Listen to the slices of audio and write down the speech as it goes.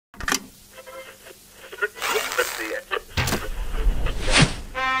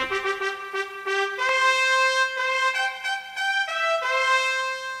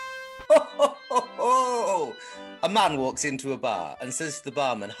man walks into a bar and says to the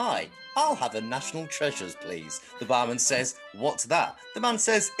barman, "Hi, I'll have a National Treasures, please." The barman says, "What's that?" The man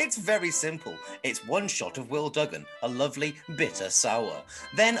says, "It's very simple. It's one shot of Will Duggan, a lovely, bitter sour.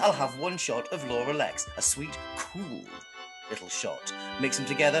 Then I'll have one shot of Laura Lexx, a sweet, cool little shot. Mix them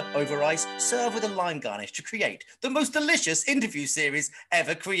together over ice, serve with a lime garnish to create the most delicious interview series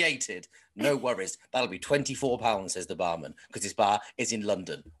ever created. No worries, that'll be £24, says the barman, because his bar is in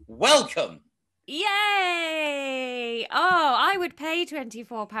London. Welcome!" Yay! Oh, I would pay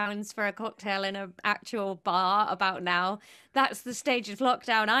 £24 for a cocktail in an actual bar about now. That's the stage of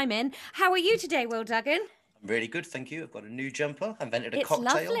lockdown I'm in. How are you today, Will Duggan? I'm really good, thank you. I've got a new jumper. I invented a It's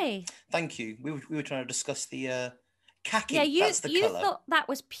cocktail. lovely. Thank you. We were trying to discuss the khaki. Yeah, That's the you colour. thought that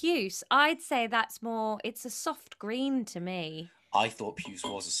was puce. I'd say that's more, it's a soft green to me. I thought puce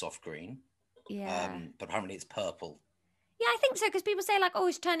was a soft green. Yeah. But apparently it's purple. Yeah, I think so, because people say, like, oh,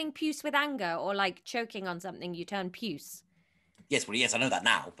 it's turning puce with anger, or, like, choking on something, you turn puce. Yes, well, yes, I know that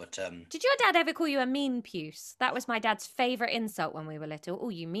now, but... Did your dad ever call you a mean puce? That was my dad's favourite insult when we were little. Oh,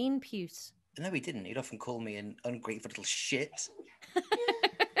 you mean puce. No, he didn't. He'd often call me an ungrateful little shit.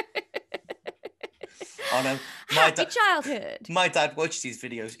 Oh, no. Happy childhood. My dad watched these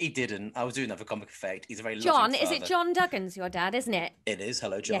videos. He didn't. I was doing that for comic effect. He's a very John, loving is father. it John Duggan's your dad, isn't it? It is.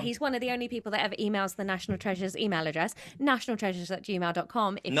 Hello, John. Yeah, he's one of the only people that ever emails the National Treasures email address,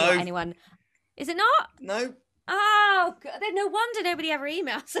 nationaltreasures@gmail.com. If No. you're anyone... Is it not? No. Oh, God. No wonder nobody ever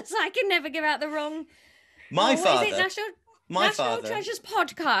emails us. I can never give out the wrong... My father... What is it? National Treasures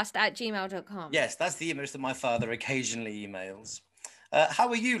Podcast @gmail.com. Yes, that's the image that my father occasionally emails. How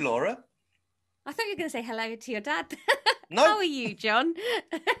are you, Laura? I thought you were going to say hello to your dad. No. How are you, John?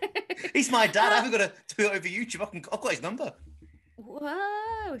 He's my dad. I haven't got to do it over YouTube. I've got his number.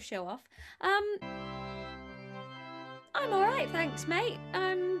 Whoa, show off. I'm all right, thanks, mate.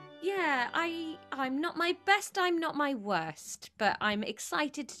 Yeah, I'm not my best, I'm not my worst, but I'm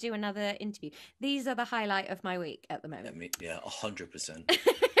excited to do another interview. These are the highlight of my week at the moment. Yeah, 100%.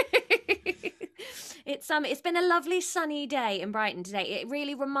 It's been a lovely sunny day in Brighton today. It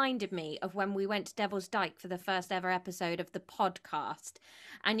really reminded me of when we went to Devil's Dyke for the first ever episode of the podcast.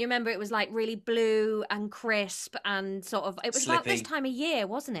 And you remember it was like really blue and crisp and sort of, it was about this time of year,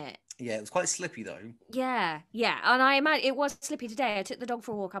 wasn't it? Yeah, it was quite slippy though. Yeah. And I imagine it was slippy today. I took the dog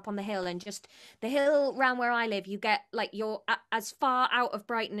for a walk up on the hill, and just the hill round where I live, you get like you're as far out of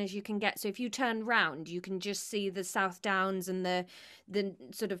Brighton as you can get. So if you turn round, you can just see the South Downs and the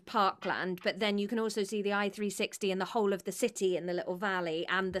sort of parkland, but then you can also see the I-360 and the whole of the city in the little valley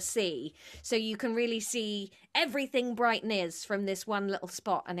and the sea. So you can really see everything Brighton is from this one little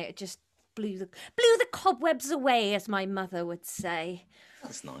spot, and it just blew the cobwebs away, as my mother would say.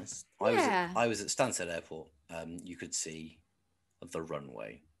 That's nice. Yeah. I was at Stansted Airport. You could see the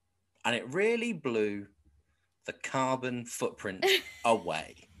runway, and it really blew the carbon footprint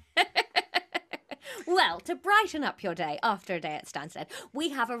away. Well, to brighten up your day after a day at Stansted, we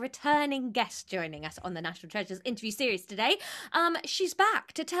have a returning guest joining us on the National Treasures interview series today. She's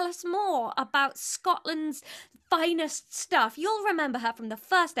back to tell us more about Scotland's finest stuff. You'll remember her from the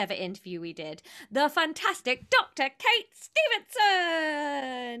first ever interview we did, the fantastic Dr. Kate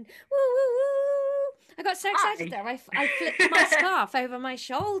Stephenson. Woo, woo, woo. I got so excited there, I flipped my scarf over my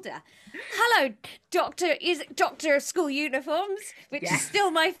shoulder. Hello, Doctor. Is it Doctor of School Uniforms, which is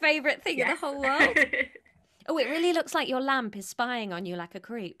still my favourite thing in the whole world. Oh, it really looks like your lamp is spying on you like a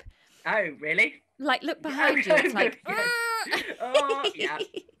creep. Oh, really? Like, look behind you. It's like... Oh, yeah.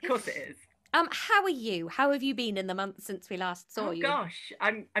 Of course it is. How are you? How have you been in the months since we last saw you? Oh gosh,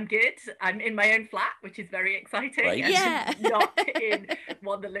 I'm good. I'm in my own flat, which is very exciting. Right. Yeah. Not in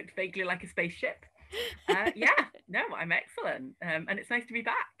one that looked vaguely like a spaceship. I'm excellent. And it's nice to be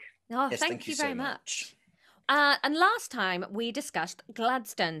back. Oh, Yes, thank you so very much. And last time we discussed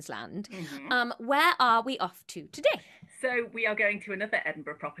Gladstone's Land. Where are we off to today? So we are going to another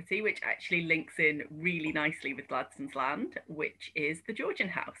Edinburgh property, which actually links in really nicely with Gladstone's Land, which is the Georgian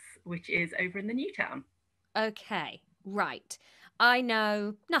House, which is over in the New Town. Okay, right. I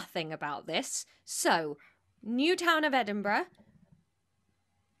know nothing about this. So, New Town of Edinburgh.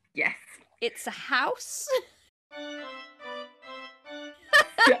 Yes. It's a house.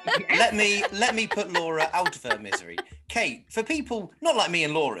 Let me put Laura out of her misery. Kate, for people not like me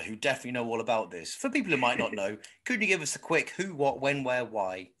and Laura who definitely know all about this, for people who might not know, could you give us a quick who, what, when, where,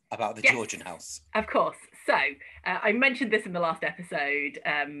 why about the Georgian House? Of course. So I mentioned this in the last episode.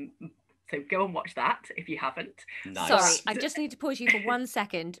 So go and watch that if you haven't. Nice. Sorry, I just need to pause you for 1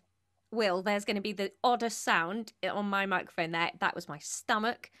 second. Will, there's going to be the oddest sound on my microphone there. That was my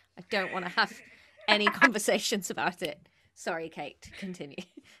stomach. I don't want to have any conversations about it. Sorry, Kate. Continue.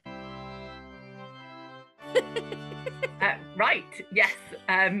 Right, yes.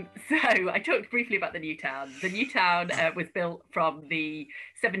 So I talked briefly about the new town. The new town was built from the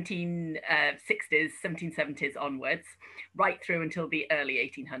 1760s, 1770s onwards, right through until the early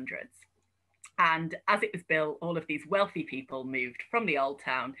 1800s. And as it was built, all of these wealthy people moved from the old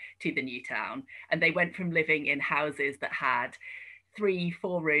town to the new town. And they went from living in houses that had 3,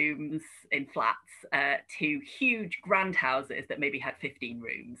 4 rooms in flats to huge grand houses that maybe had 15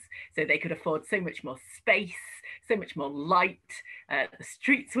 rooms. So they could afford so much more space, so much more light. The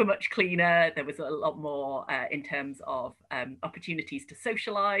streets were much cleaner. There was a lot more in terms of opportunities to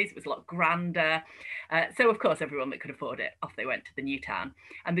socialize. It was a lot grander. So, of course, everyone that could afford it, off they went to the new town.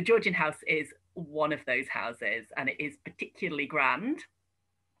 And the Georgian House is one of those houses, and it is particularly grand.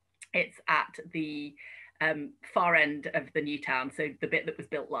 It's at the far end of the new town, so the bit that was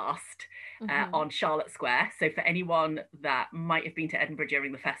built last, on Charlotte Square. So for anyone that might have been to Edinburgh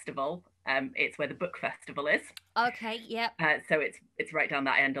during the festival, it's where the book festival is. Okay, yep. So it's right down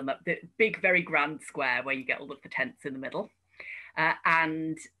that end on the big, very grand square where you get all of the tents in the middle.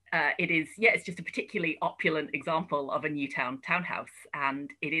 And it's just a particularly opulent example of a new townhouse,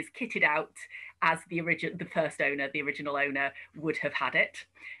 and it is kitted out as the original owner would have had it.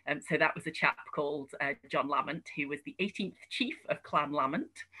 So that was a chap called John Lamont, who was the 18th chief of Clan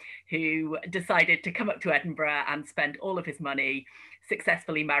Lamont, who decided to come up to Edinburgh and spend all of his money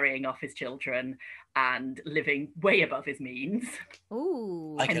successfully marrying off his children and living way above his means.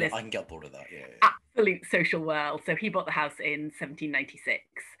 Ooh, I can get bored of that. Yeah. Absolute social world. So he bought the house in 1796,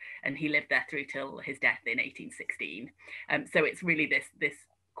 and he lived there through till his death in 1816. So it's really this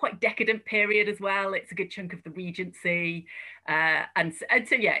quite decadent period as well. It's a good chunk of the Regency, and so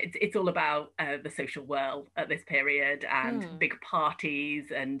it's all about the social world at this period, and big parties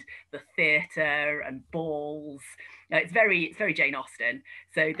and the theatre and balls. It's very Jane Austen.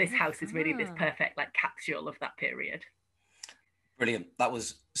 So this house is really this perfect capsule of that period. Brilliant. That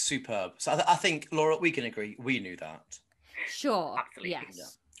was superb. So I think, Laura, we can agree. We knew that. Sure. Absolutely.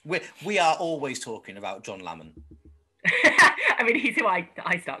 Yes. Yeah. We are always talking about John Lamont. I mean, he's who I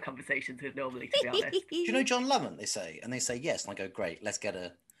start conversations with normally, to be honest. Do you know John Lamont, they say? And they say yes. And I go, great, let's get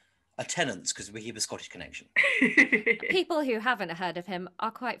a tenants, because we keep a Scottish connection. People who haven't heard of him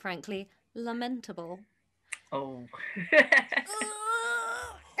are, quite frankly, lamentable. Oh.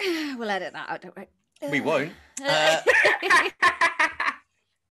 We'll edit that out, don't we? We won't.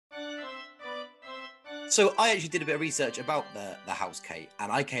 So I actually did a bit of research about the house, Kate,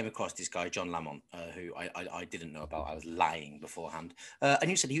 and I came across this guy, John Lamont, who I didn't know about. I was lying beforehand. And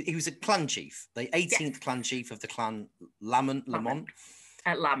you said he was a clan chief, the 18th clan chief of the clan Lamont.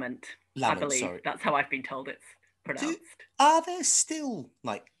 Lamont, I believe. Sorry. That's how I've been told it's pronounced. Are there still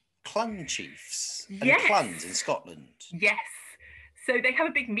clan chiefs and clans in Scotland? Yes. So they have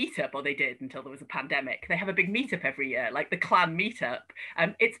a big meetup, or they did until there was a pandemic. They have a big meetup every year, like the clan meetup.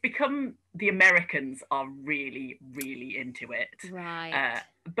 It's become, the Americans are really, really into it. Right.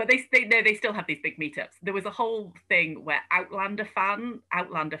 But they still have these big meetups. There was a whole thing where Outlander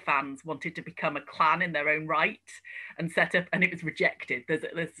fans wanted to become a clan in their own right and set up, and it was rejected.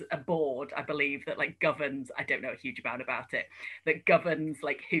 There's a board, I believe, that governs, I don't know a huge amount about it, that governs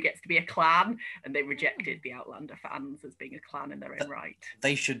who gets to be a clan, and they rejected the Outlander fans as being a clan in their own right.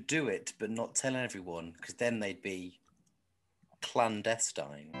 They should do it, but not tell everyone, because then they'd be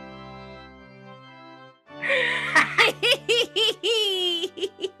clandestine.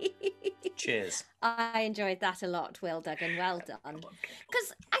 Cheers. I enjoyed that a lot, Will Duggan. Well done.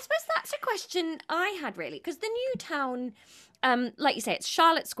 Because I suppose that's a question I had, really. Because the new town, like you say, it's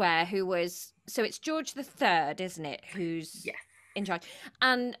Charlotte Square, so it's George III, isn't it, who's in charge.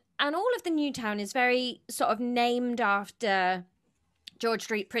 And all of the new town is very sort of named after George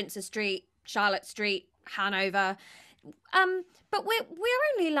Street, Princess Street, Charlotte Street, Hanover. But we're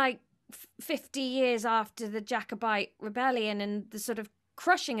only 50 years after the Jacobite rebellion and the sort of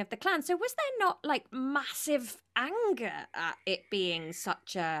crushing of the clan. So was there not massive anger at it being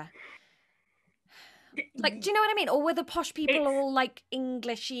such a do you know what I mean? Or were the posh people all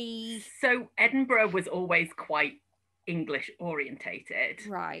Englishy? So Edinburgh was always quite English orientated,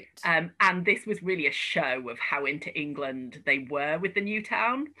 right? And this was really a show of how into England they were with the new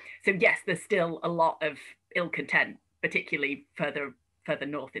town. So yes, there's still a lot of ill content, particularly further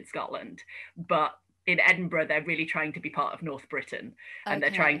north in Scotland, but in Edinburgh they're really trying to be part of North Britain, and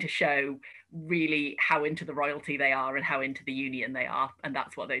they're trying to show really how into the royalty they are and how into the union they are, and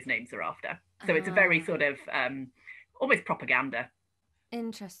that's what those names are after. So it's a very sort of almost propaganda.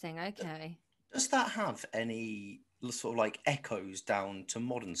 Interesting. Okay. Does that have any sort of echoes down to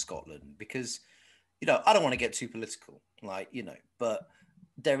modern Scotland? Because I don't want to get too political, but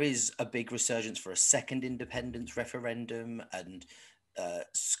there is a big resurgence for a second independence referendum, and the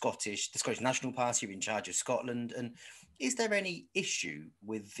Scottish National Party are in charge of Scotland. And is there any issue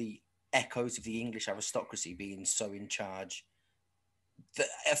with the echoes of the English aristocracy being so in charge that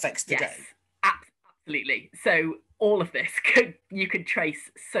affects today? Yes, absolutely. So all of this, you could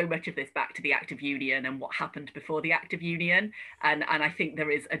trace so much of this back to the Act of Union and what happened before the Act of Union. And I think there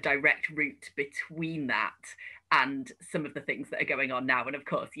is a direct route between that and some of the things that are going on now. And of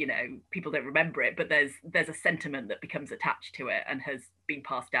course, you know, people don't remember it, but there's a sentiment that becomes attached to it and has been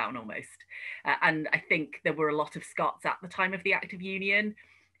passed down almost. And I think there were a lot of Scots at the time of the Act of Union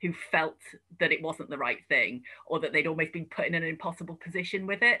who felt that it wasn't the right thing, or that they'd almost been put in an impossible position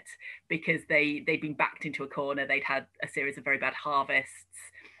with it because they'd been backed into a corner. They'd had a series of very bad harvests.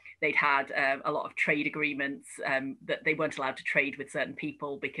 They'd had a lot of trade agreements that they weren't allowed to trade with certain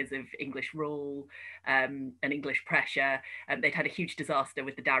people because of English rule and English pressure. They'd had a huge disaster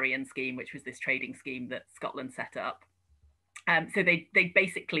with the Darien scheme, which was this trading scheme that Scotland set up. So they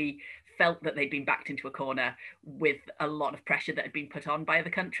basically felt that they'd been backed into a corner with a lot of pressure that had been put on by other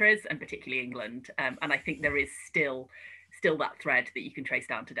countries, and particularly England. And I think there is still that thread that you can trace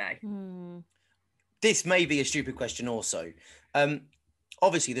down today. This may be a stupid question also.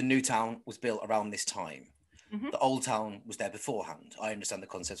 Obviously, the new town was built around this time. The old town was there beforehand. I understand the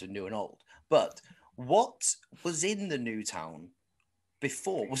concepts of new and old. But what was in the new town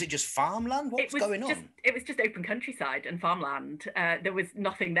before? Was it just farmland? What was going on? It was just open countryside and farmland. There was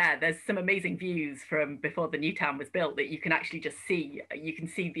nothing there. There's some amazing views from before the new town was built that you can actually just see. You can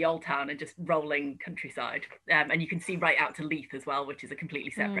see the old town and just rolling countryside. And you can see right out to Leith as well, which is a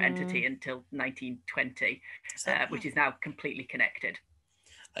completely separate entity until 1920, which is now completely connected.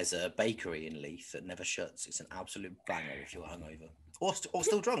 There's a bakery in Leith that never shuts. It's an absolute banger if you're hungover or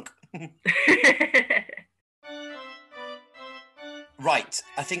still drunk. Right,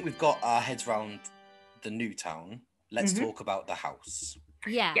 I think we've got our heads around the new town. Let's talk about the house.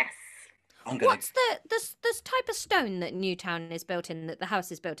 Yeah. Yes. What's this type of stone that Newtown is built in, that the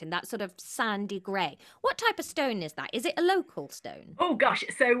house is built in, that sort of sandy grey? What type of stone is that? Is it a local stone? Oh gosh,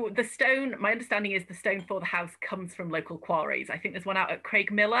 so the stone, my understanding is the stone for the house comes from local quarries. I think there's one out at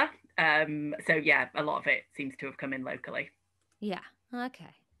Craigmillar. So yeah, a lot of it seems to have come in locally. Yeah,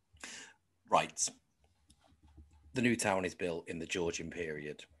 okay. Right. The new town is built in the Georgian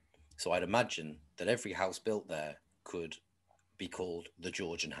period. So I'd imagine that every house built there could be called the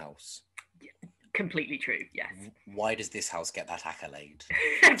Georgian House. Completely true, yes. Why does this house get that accolade?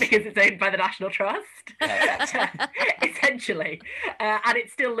 Because it's owned by the National Trust, essentially. And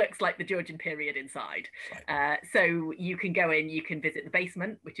it still looks like the Georgian period inside. Right. So you can go in, you can visit the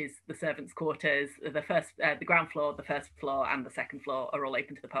basement, which is the servants' quarters. The ground floor, the first floor and the second floor are all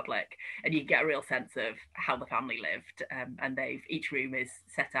open to the public. And you can get a real sense of how the family lived. And each room is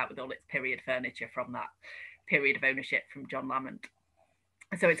set out with all its period furniture from that period of ownership from John Lamont.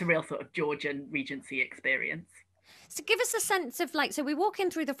 So it's a real sort of Georgian Regency experience. So give us a sense of, like, so we walk in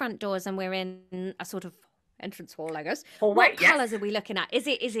through the front doors and we're in a sort of entrance hall, I guess. What colours are we looking at? Is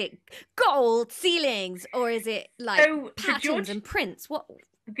it gold ceilings, or is it like patterns and prints? What?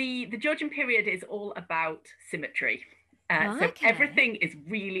 The Georgian period is all about symmetry. So everything is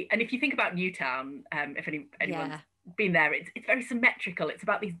really, and if you think about Newtown, if anyone's been there, it's very symmetrical. It's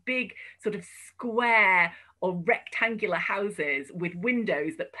about these big sort of square or rectangular houses with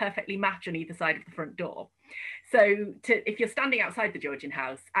windows that perfectly match on either side of the front door. So if you're standing outside the Georgian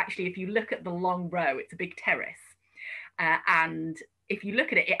house, actually, if you look at the long row, it's a big terrace. And if you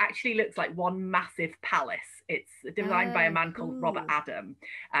look at it, it actually looks like one massive palace. It's designed by a man called Robert Adam,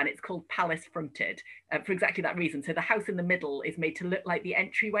 and it's called Palace Fronted for exactly that reason. So the house in the middle is made to look like the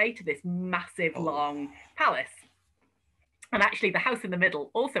entryway to this massive long palace. And actually, the house in the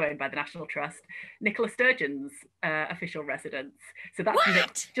middle, also owned by the National Trust, Nicola Sturgeon's official residence. So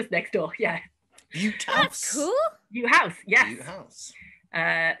that's just next door, yeah. Ute House. That's cool. Ute House, yes. Ute House.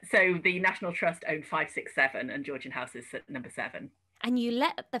 So the National Trust owned 5, 6, 7, and Georgian House is at number 7. And you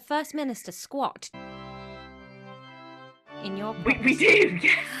let the First Minister squat in your we do,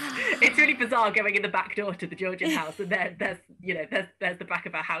 yes. It's really bizarre going in the back door to the Georgian House, and there's the back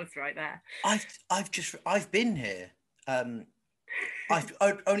of our house right there. I've been here. I've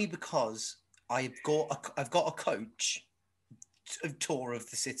only because I've got a coach tour of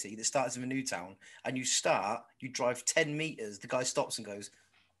the city that starts in a new town, and you drive 10 meters, the guy stops and goes,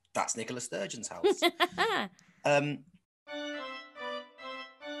 "That's Nicola Sturgeon's house."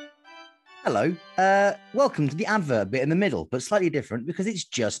 Hello, welcome to the advert bit in the middle, but slightly different because it's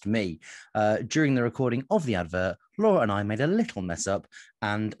just me. During the recording of the advert, Laura and I made a little mess up,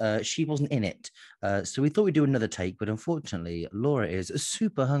 and she wasn't in it. So we thought we'd do another take, but unfortunately, Laura is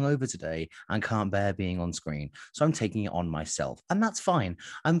super hungover today and can't bear being on screen. So I'm taking it on myself, and that's fine.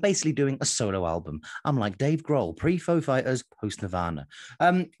 I'm basically doing a solo album. I'm like Dave Grohl, pre-Foo Fighters, post-Nirvana.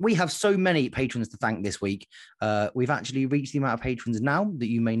 We have so many patrons to thank this week. We've actually reached the amount of patrons now that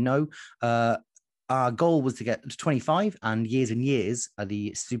you may know. Our goal was to get to 25, and years,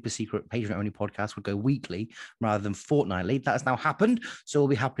 the super secret patron-only podcast would go weekly rather than fortnightly. That has now happened, so it will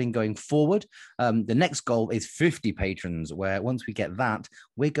be happening going forward. The next goal is 50 patrons, where once we get that,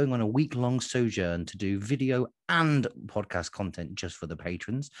 we're going on a week-long sojourn to do video and podcast content just for the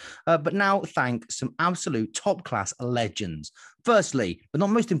patrons. But now thank some absolute top-class legends. Firstly, but not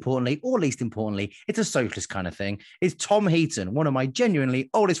most importantly, or least importantly, it's a socialist kind of thing, is Tom Heaton, one of my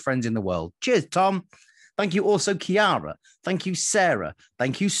genuinely oldest friends in the world. Cheers, Tom. Thank you also, Kiara. Thank you, Sarah.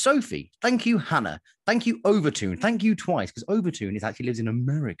 Thank you, Sophie. Thank you, Hannah. Thank you, Overtune. Thank you twice, because Overtune actually lives in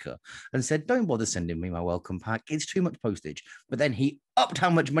America and said, don't bother sending me my welcome pack. It's too much postage. But then he upped how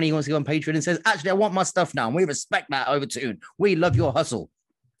much money he wants to go on Patreon and says, actually, I want my stuff now. And we respect that, Overtune. We love your hustle.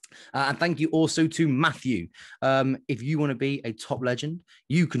 And thank you also to Matthew. If you want to be a top legend,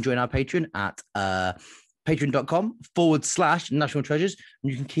 you can join our Patreon at patreon.com/National Treasures.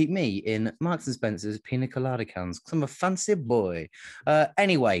 And you can keep me in Marks and Spencer's pina colada cans because I'm a fancy boy.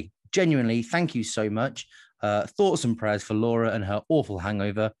 Anyway, genuinely, thank you so much. Thoughts and prayers for Laura and her awful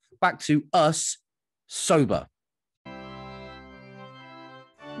hangover. Back to us, sober.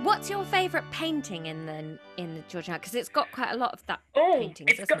 What's your favourite painting in the Georgian House? Because it's got quite a lot of that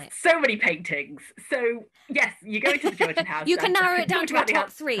paintings, it's got so many paintings. So yes, you go into the Georgian House. You can narrow it down to a top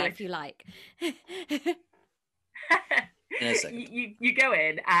three if you like. You go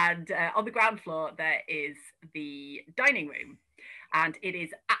in, and on the ground floor there is the dining room, and it is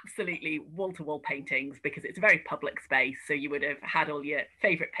absolutely wall-to-wall paintings because it's a very public space. So you would have had all your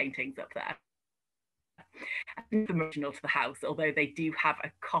favourite paintings up there. Original to the house, although they do have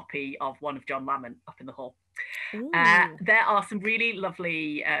a copy of one of John Lamont up in the hall. There are some really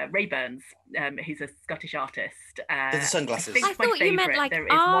lovely Rayburns. He's a Scottish artist. They're the sunglasses. I thought you meant like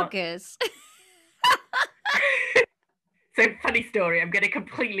Argus. So, funny story, I'm going to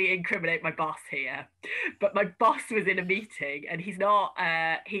completely incriminate my boss here, but my boss was in a meeting, and he's not,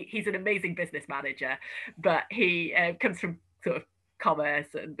 he's an amazing business manager, but he comes from sort of commerce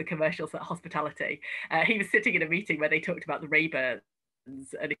and the commercial sort of hospitality. He was sitting in a meeting where they talked about the Rayburns,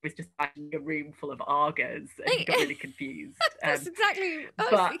 and he was just finding a room full of Argos, and he got really confused. That's exactly.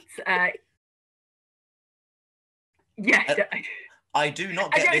 But yeah, I do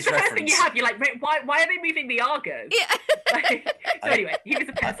not get this it's the reference. first thing you have. You're like, why are they moving the Argos? Yeah. So anyway, he was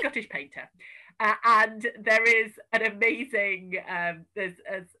a Scottish painter. And there is an amazing, there's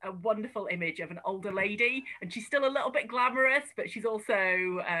a wonderful image of an older lady, and she's still a little bit glamorous, but she's also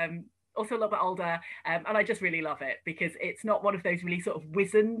a little bit older. And I just really love it because it's not one of those really sort of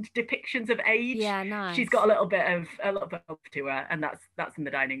wizened depictions of age. Yeah, nice. She's got a little bit of to her, and that's in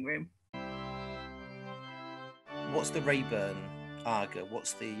the dining room. What's the Rayburn Arga?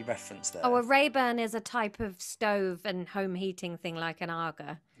 What's the reference there? Oh, a Rayburn is a type of stove and home heating thing like an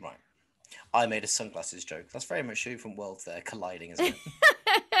Arga. Right. I made a sunglasses joke. That's very much two different worlds there colliding, isn't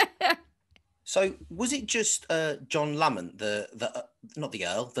it? So, was it just John Lamont, the not the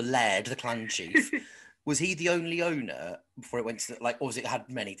Earl, the Laird, the clan chief? Was he the only owner before it went to or was it had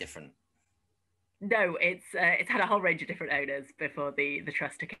many different? No, it's had a whole range of different owners before the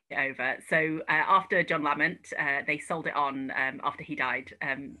trust took it over. So after John Lamont, they sold it on after he died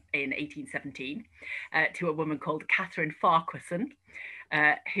in 1817 to a woman called Catherine Farquharson,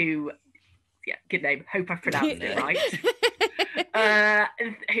 who, yeah, good name. Hope I've pronounced it right.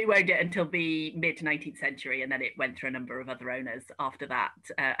 Who owned it until the mid-19th century, and then it went through a number of other owners after that,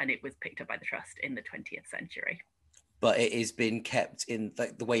 and it was picked up by the trust in the 20th century. But it has been kept in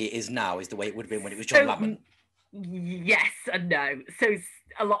the way it is now is the way it would have been when it was John Lamont. Yes and no. So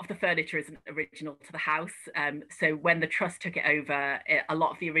a lot of the furniture isn't original to the house. So when the trust took it over, a lot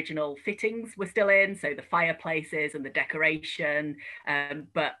of the original fittings were still in. So the fireplaces and the decoration,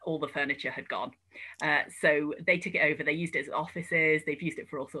 but all the furniture had gone. So they took it over. They used it as offices. They've used it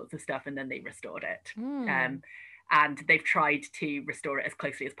for all sorts of stuff, and then they restored it. And they've tried to restore it as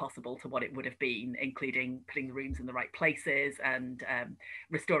closely as possible to what it would have been, including putting the rooms in the right places and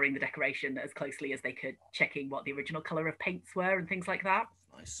restoring the decoration as closely as they could, checking what the original colour of paints were and things like that.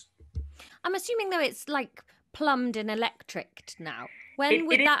 Nice. I'm assuming, though, it's like plumbed and electricked now. When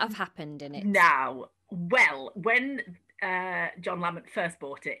would that have happened in it? Now, well, when John Lamont first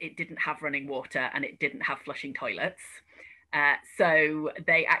bought it, it didn't have running water and it didn't have flushing toilets. So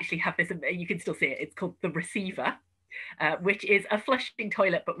they actually have this, you can still see it, it's called the receiver. which is a flushing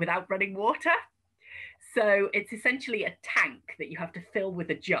toilet but without running water. So it's essentially a tank that you have to fill with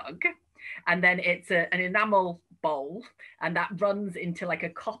a jug, and then it's an enamel bowl, and that runs into like a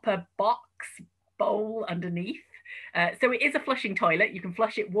copper box bowl underneath. So it is a flushing toilet. You can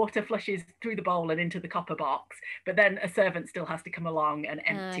flush it, water flushes through the bowl and into the copper box, but then a servant still has to come along and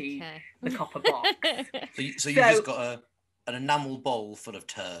empty the copper box. So you've just got an enamel bowl full of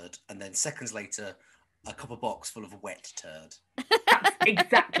turd, and then seconds later, a copper box full of wet turd. That's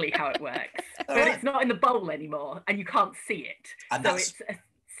exactly how it works. But right. It's not in the bowl anymore, and you can't see it. And so it's a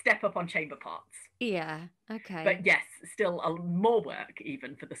step up on chamber pots. Yeah, okay. But yes, still more work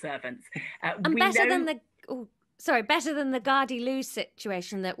even for the servants. And better than the Gardy Lou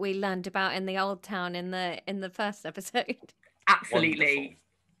situation that we learned about in the Old Town in the first episode. Absolutely. Wonderful.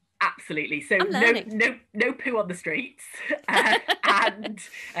 Absolutely. So no poo on the streets, and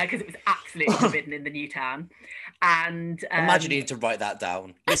because it was absolutely forbidden in the new town. And imagine you need to write that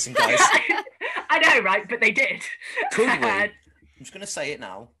down. Listen, guys. I know, right? But they did. Could we? I'm just going to say it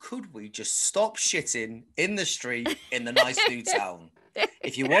now. Could we just stop shitting in the street in the nice new town?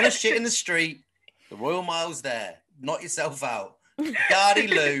 If you want to shit in the street, the Royal Mile's there. Knock yourself out. Gardy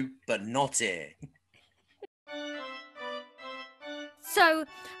Lou, but not here. So,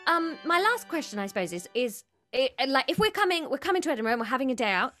 my last question, I suppose, is like if we're coming to Edinburgh and we're having a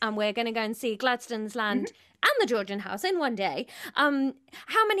day out and we're going to go and see Gladstone's Land and the Georgian House in one day,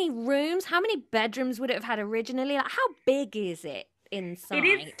 how many rooms, how many bedrooms would it have had originally? Like, how big is it inside?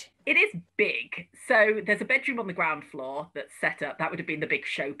 It is big. So there's a bedroom on the ground floor that's set up. That would have been the big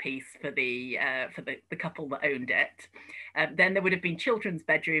showpiece for the couple that owned it. Then there would have been children's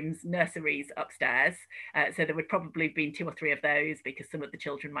bedrooms, nurseries upstairs. So there would probably have been 2 or 3 of those because some of the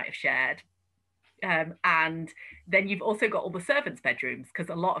children might have shared. And then you've also got all the servants' bedrooms because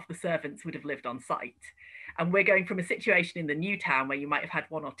a lot of the servants would have lived on site. And we're going from a situation in the new town where you might have had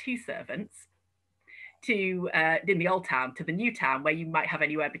 1 or 2 servants to in the old town to the new town where you might have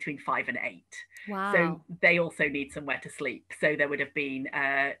anywhere between 5 and 8. Wow. So they also need somewhere to sleep. So there would have been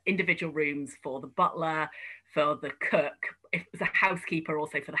individual rooms for the butler, for the cook, if it was a housekeeper,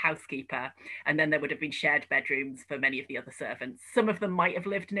 also for the housekeeper. And then there would have been shared bedrooms for many of the other servants. Some of them might have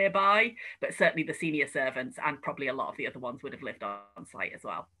lived nearby, but certainly the senior servants and probably a lot of the other ones would have lived on site as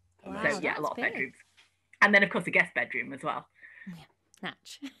well. Wow, so yeah, a lot of big. bedrooms. And then of course a guest bedroom as well. Yeah,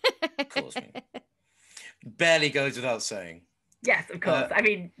 Natch. Of course. Barely goes without saying. Yes, of course. I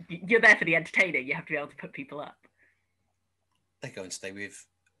mean, you're there for the entertaining. You have to be able to put people up. They go and stay with...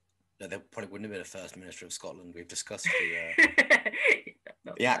 No, there probably wouldn't have been a First Minister of Scotland. We've discussed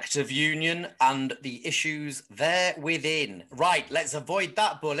the Act of Union and the issues there within. Right, let's avoid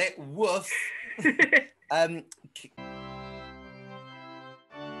that bullet. Woof.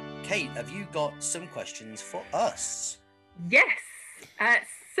 Kate, have you got some questions for us? Yes.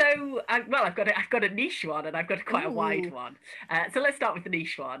 So, I've got a niche one and I've got quite a wide one. So let's start with the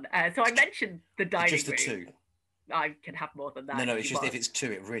niche one. So I mentioned the dining room. Just the 2. I can have more than that. No, it's just if it's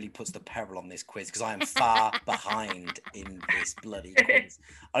 2, it really puts the peril on this quiz because I am far behind in this bloody quiz.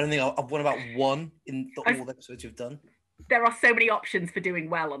 I don't think I've won about 1 in all the episodes you've done. There are so many options for doing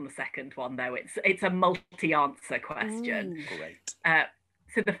well on the second one, though. It's a multi-answer question. Great.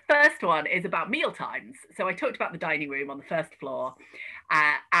 So the first one is about meal times. So I talked about the dining room on the first floor,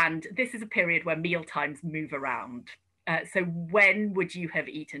 and this is a period where meal times move around. So when would you have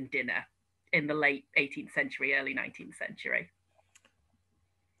eaten dinner in the late 18th century, early 19th century?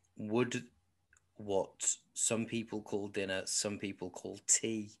 Would what some people call dinner, some people call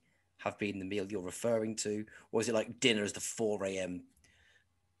tea, have been the meal you're referring to? Or is it like dinner is the 4 a.m.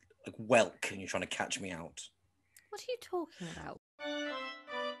 like whelk and you're trying to catch me out? What are you talking about?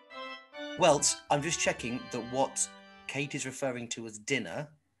 Well, I'm just checking that what Kate is referring to as dinner.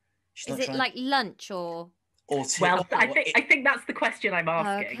 Is it like lunch or tea? Well, I think that's the question I'm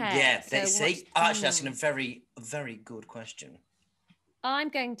asking. Okay. Yeah, So see, actually, that's a very, very good question. I'm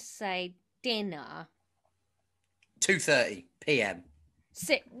going to say dinner. 2:30 p.m.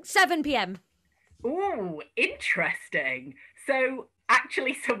 7 p.m. Ooh, interesting. So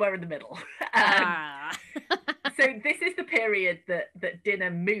actually somewhere in the middle. So this is the period that dinner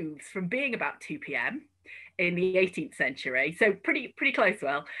moves from being about 2 p.m. in the 18th century, so pretty close,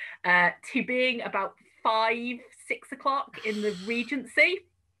 to being about 5-6 o'clock in the Regency.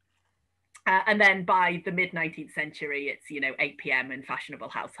 And then by the mid-19th century, it's 8 p.m. in fashionable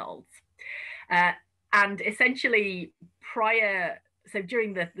households. And essentially prior so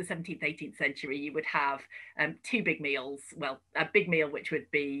during the 17th, 18th century, you would have two big meals. Well, a big meal, which would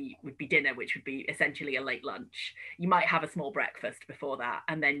be dinner, which would be essentially a late lunch. You might have a small breakfast before that,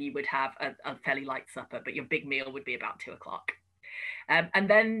 and then you would have a fairly light supper, but your big meal would be about 2 o'clock. And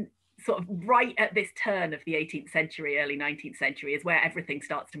then sort of right at this turn of the 18th century, early 19th century is where everything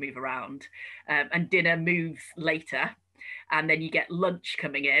starts to move around, and dinner moves later, and then you get lunch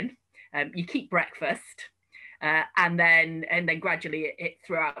coming in. You keep breakfast, and then gradually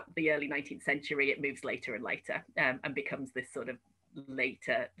throughout the early 19th century it moves later and later, and becomes this sort of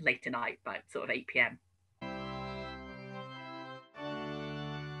later night, by sort of 8 p.m.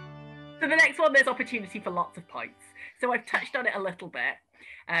 So the next one, there's opportunity for lots of points. So I've touched on it a little bit.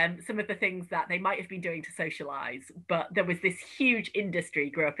 Some of the things that they might have been doing to socialise, but there was this huge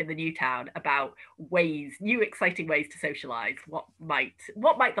industry grew up in the new town about new exciting ways to socialise. What might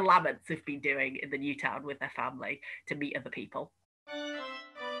the Lammonts have been doing in the new town with their family to meet other people?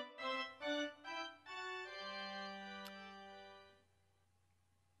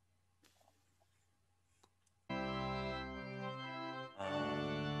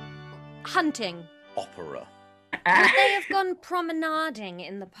 Hunting. Opera. Would they have gone promenading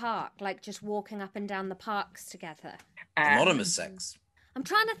in the park, like just walking up and down the parks together? Anonymous sex. I'm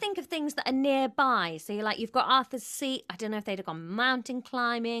trying to think of things that are nearby. So you've got Arthur's Seat. I don't know if they'd have gone mountain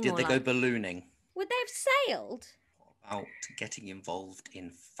climbing. Did they go ballooning? Would they have sailed? What about getting involved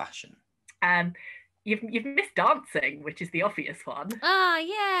in fashion? You've missed dancing, which is the obvious one. Ah,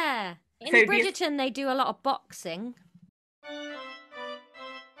 yeah. In Bridgerton, they do a lot of boxing.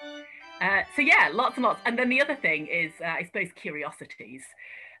 So yeah, lots and lots. And then the other thing is, I suppose, curiosities.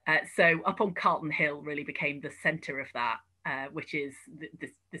 So up on Carlton Hill really became the centre of that, which is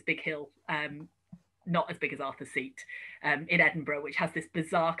this big hill, not as big as Arthur's Seat, in Edinburgh, which has this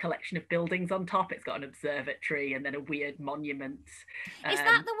bizarre collection of buildings on top. It's got an observatory and then a weird monument. Is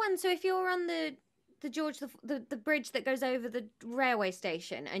that the one? So if you're on the the bridge that goes over the railway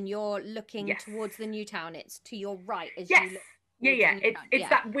station and you're looking towards the new town, it's to your right as you look. Yeah. It's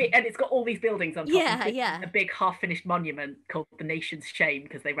that weird, and it's got all these buildings on top. Yeah. A big half-finished monument called the Nation's Shame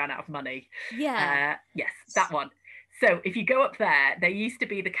because they ran out of money. Yeah. Yes, that one. So if you go up there used to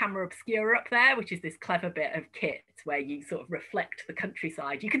be the camera obscura up there, which is this clever bit of kit where you sort of reflect the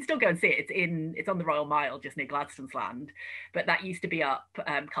countryside. You can still go and see it. It's on the Royal Mile, just near Gladstone's Land. But that used to be up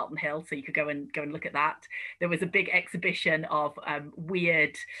Carlton Hill, so you could go and look at that. There was a big exhibition of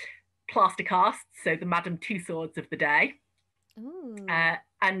weird plaster casts, so the Madame Tussauds of the day.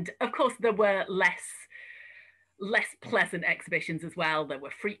 And of course there were less pleasant exhibitions as well. There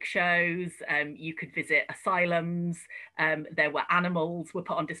were freak shows, you could visit asylums, there were animals were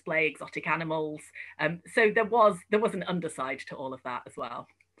put on display, exotic animals, so there was an underside to all of that as well.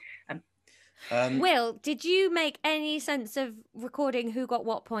 Will, did you make any sense of recording who got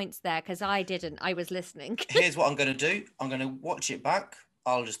what points there? Because I didn't. I was listening. Here's what I'm going to do. I'm going to watch it back.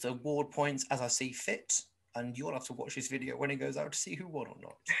 I'll just award points as I see fit. And you'll have to watch this video when it goes out to see who won or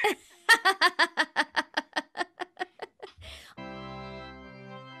not.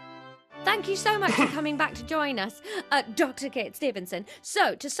 Thank you so much for coming back to join us, Dr. Kate Stephenson.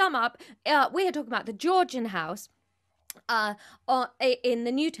 So, to sum up, we are talking about the Georgian House in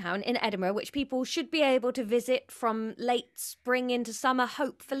the new town in Edinburgh, which people should be able to visit from late spring into summer,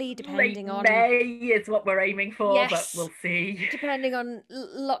 hopefully, depending on May is what we're aiming for, but we'll see. Depending on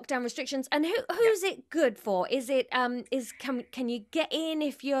lockdown restrictions. And who's it good for? Is it can you get in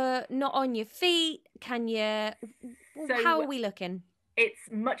if you're not on your feet? Can you? How are we looking? It's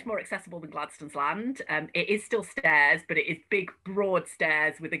much more accessible than Gladstone's Land. It is still stairs, but it is big, broad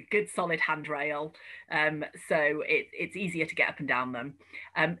stairs with a good solid handrail. So it's easier to get up and down them.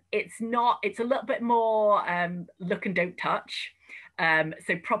 It's a little bit more look and don't touch.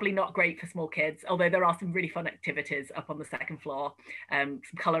 So probably not great for small kids, although there are some really fun activities up on the second floor, some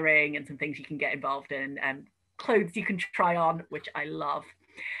colouring and some things you can get involved in, clothes you can try on, which I love.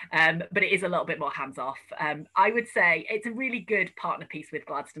 But it is a little bit more hands-off. I would say it's a really good partner piece with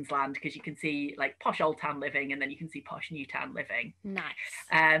Gladstone's Land because you can see like posh old town living and then you can see posh new town living. Nice.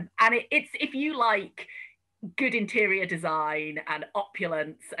 And it's if you like good interior design and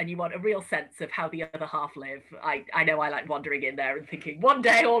opulence and you want a real sense of how the other half live, I know I like wandering in there and thinking one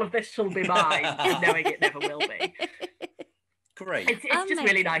day all of this shall be mine and knowing it never will be. Great. It's just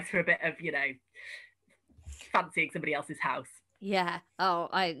really nice for a bit of, fancying somebody else's house. Yeah. Oh,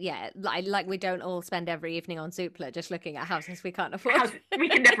 like we don't all spend every evening on Zoopla just looking at houses we can't afford. We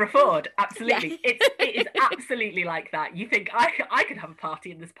can never afford. Absolutely. Yeah. It is absolutely like that. You think I could have a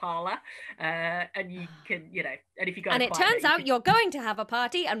party in this parlour, and you can, and if you go And it turns out you're going to have a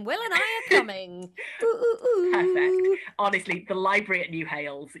party, and Will and I are coming. Ooh, ooh, ooh. Perfect. Honestly, the library at New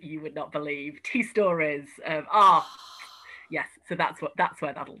Hales, you would not believe. 2 stories of yes. So that's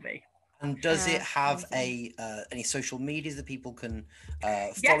where that'll be. And does it have amazing. any social medias that people can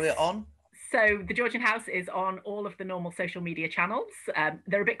follow Yes. it on? So the Georgian House is on all of the normal social media channels.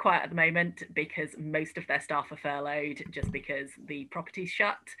 They're a bit quiet at the moment because most of their staff are furloughed just because the property's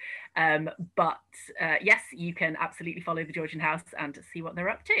shut. But yes, you can absolutely follow the Georgian House and see what they're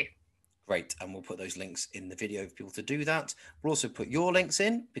up to. Great. And we'll put those links in the video for people to do that. We'll also put your links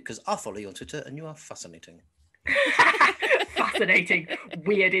in because I follow you on Twitter and you are fascinating. Fascinating,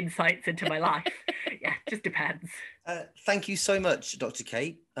 weird insights into my life. Yeah, just depends. Thank you so much, Dr.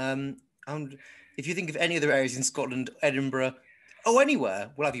 Kate. And if you think of any other areas in Scotland, Edinburgh, or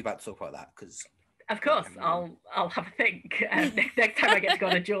anywhere, we'll have you back to talk about that. Because of course, I'll have a think. Next time I get to go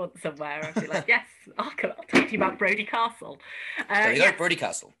on a jaunt somewhere, I'll be like, yes, I'll talk to you about Brodie Castle. There you go, Brodie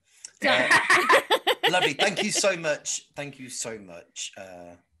Castle. Lovely. Thank you so much. Thank you so much.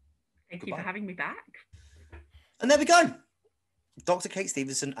 Thank you for having me back. And there we go. Dr. Kate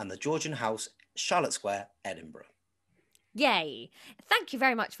Stephenson and the Georgian House, Charlotte Square, Edinburgh. Yay. Thank you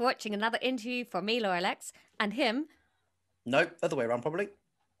very much for watching another interview for me, Laura Lexx, and him. No, other way around, probably.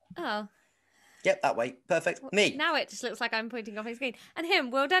 Oh. Yep, that way. Perfect. Me. Now it just looks like I'm pointing off my screen. And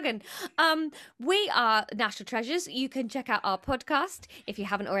him, Will Duggan. We are National Treasures. You can check out our podcast. If you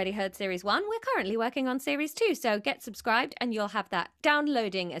haven't already heard Series 1, we're currently working on Series 2. So get subscribed and you'll have that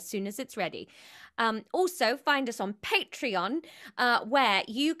downloading as soon as it's ready. Also, find us on Patreon, where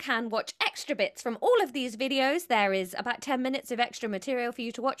you can watch extra bits from all of these videos. There is about 10 minutes of extra material for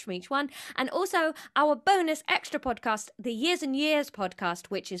you to watch from each one. And also our bonus extra podcast, the Years and Years podcast,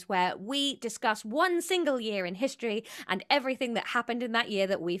 which is where we discuss one single year in history and everything that happened in that year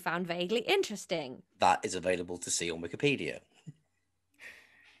that we found vaguely interesting. That is available to see on Wikipedia.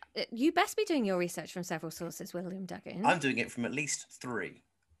 You best be doing your research from several sources, William Duggan. I'm doing it from at least 3.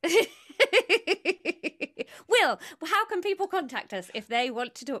 Will, how can people contact us if they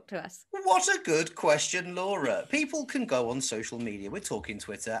want to talk to us? What a good question, Laura. People can go on social media. We're talking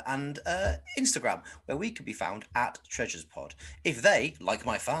Twitter and Instagram, where we can be found at TreasuresPod. If they, like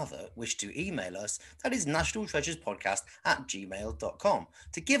my father, wish to email us, that is nationaltreasurespodcast@gmail.com.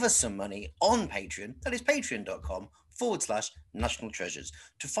 To give us some money on Patreon, that is patreon.com/National Treasures.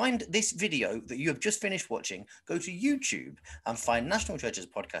 To find this video that you have just finished watching, go to YouTube and find National Treasures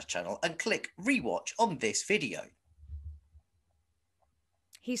podcast channel and click rewatch on this video.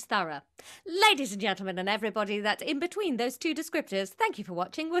 He's thorough. Ladies and gentlemen and everybody that's in between those two descriptors, thank you for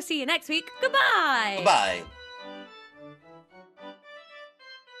watching. We'll see you next week. Goodbye. Bye.